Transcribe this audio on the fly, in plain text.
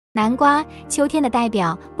南瓜，秋天的代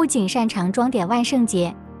表，不仅擅长装点万圣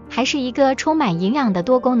节，还是一个充满营养的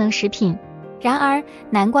多功能食品。然而，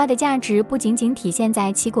南瓜的价值不仅仅体现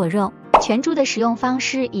在其果肉、全株的食用方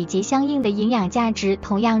式以及相应的营养价值，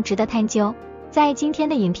同样值得探究。在今天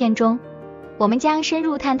的影片中，我们将深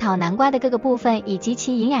入探讨南瓜的各个部分以及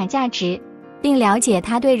其营养价值，并了解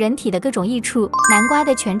它对人体的各种益处。南瓜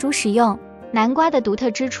的全株食用，南瓜的独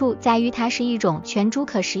特之处在于它是一种全株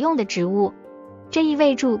可食用的植物。这意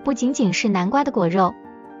味着不仅仅是南瓜的果肉，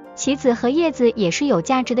其籽和叶子也是有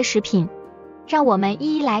价值的食品。让我们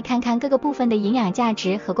一一来看看各个部分的营养价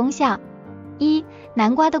值和功效。一、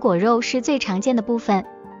南瓜的果肉是最常见的部分，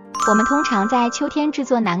我们通常在秋天制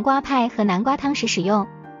作南瓜派和南瓜汤时使用。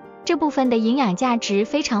这部分的营养价值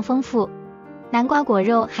非常丰富。南瓜果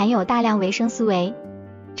肉含有大量维生素 A，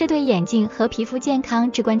 这对眼睛和皮肤健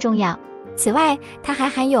康至关重要。此外，它还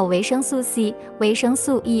含有维生素 C、维生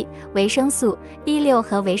素 E、维生素 B6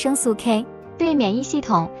 和维生素 K， 对免疫系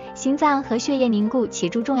统、心脏和血液凝固起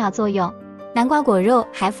着重要作用。南瓜果肉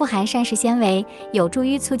还富含膳食纤维，有助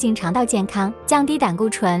于促进肠道健康，降低胆固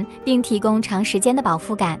醇，并提供长时间的饱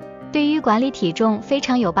腹感，对于管理体重非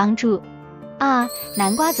常有帮助。二、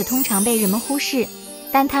南瓜子通常被人们忽视，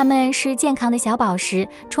但它们是健康的小宝石，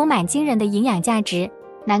充满惊人的营养价值。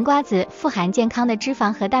南瓜子富含健康的脂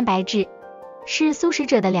肪和蛋白质，是素食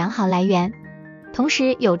者的良好来源，同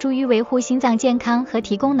时有助于维护心脏健康和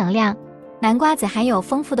提供能量。南瓜子含有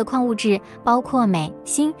丰富的矿物质，包括镁、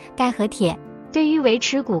锌、钙和铁，对于维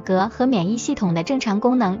持骨骼和免疫系统的正常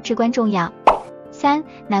功能至关重要。三、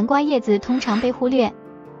南瓜叶子通常被忽略，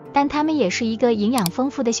但它们也是一个营养丰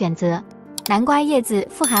富的选择。南瓜叶子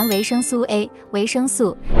富含维生素 A、维生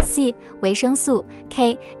素 C、维生素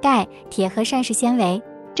K、钙、铁和膳食纤维，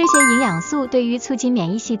这些营养素对于促进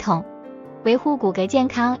免疫系统、维护骨骼健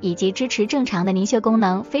康以及支持正常的凝血功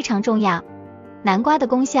能非常重要。南瓜的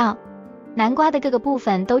功效，南瓜的各个部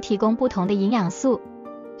分都提供不同的营养素，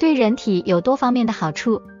对人体有多方面的好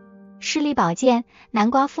处。视力保健，南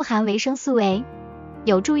瓜富含维生素 A，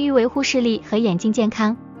 有助于维护视力和眼睛健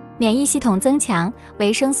康。免疫系统增强，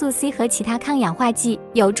维生素 C 和其他抗氧化剂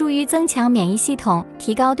有助于增强免疫系统，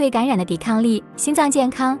提高对感染的抵抗力。心脏健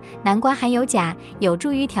康，南瓜含有钾，有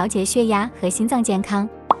助于调节血压和心脏健康。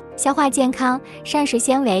消化健康，膳食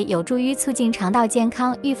纤维有助于促进肠道健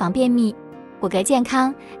康，预防便秘。骨骼健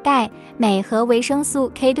康，钙、镁和维生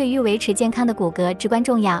素 K 对于维持健康的骨骼至关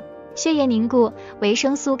重要。血液凝固，维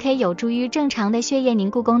生素 K 有助于正常的血液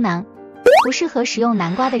凝固功能。不适合食用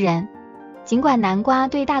南瓜的人，尽管南瓜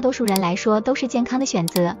对大多数人来说都是健康的选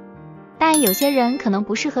择，但有些人可能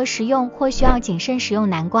不适合食用或需要谨慎食用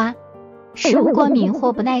南瓜。食物过敏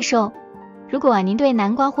或不耐受，如果您对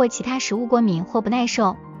南瓜或其他食物过敏或不耐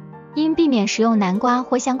受，应避免食用南瓜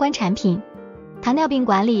或相关产品。糖尿病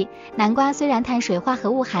管理，南瓜虽然碳水化合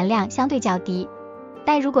物含量相对较低，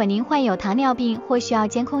但如果您患有糖尿病或需要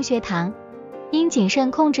监控血糖，应谨慎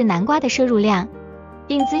控制南瓜的摄入量，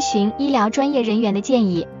并咨询医疗专业人员的建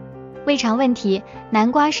议。胃肠问题，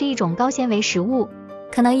南瓜是一种高纤维食物，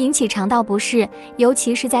可能引起肠道不适，尤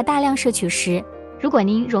其是在大量摄取时。如果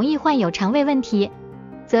您容易患有肠胃问题，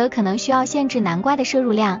则可能需要限制南瓜的摄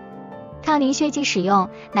入量。抗凝血剂使用，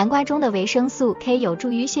南瓜中的维生素 K 有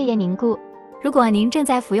助于血液凝固。如果您正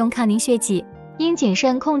在服用抗凝血剂，应谨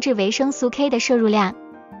慎控制维生素 K 的摄入量，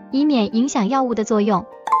以免影响药物的作用。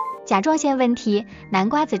甲状腺问题，南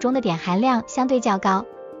瓜子中的碘含量相对较高。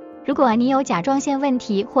如果你有甲状腺问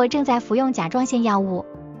题或正在服用甲状腺药物，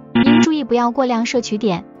应注意不要过量摄取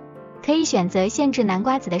碘，可以选择限制南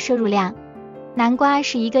瓜子的摄入量。南瓜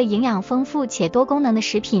是一个营养丰富且多功能的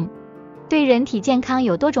食品，对人体健康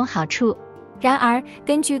有多种好处。然而，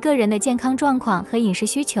根据个人的健康状况和饮食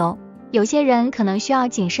需求，有些人可能需要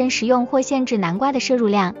谨慎食用或限制南瓜的摄入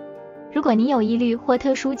量。如果您有疑虑或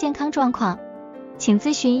特殊健康状况，请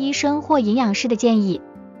咨询医生或营养师的建议，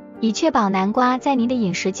以确保南瓜在您的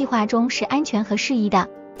饮食计划中是安全和适宜的。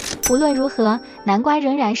无论如何，南瓜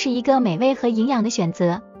仍然是一个美味和营养的选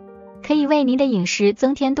择，可以为您的饮食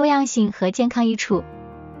增添多样性和健康益处。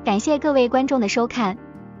感谢各位观众的收看，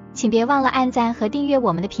请别忘了按赞和订阅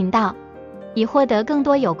我们的频道，以获得更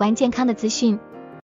多有关健康的资讯。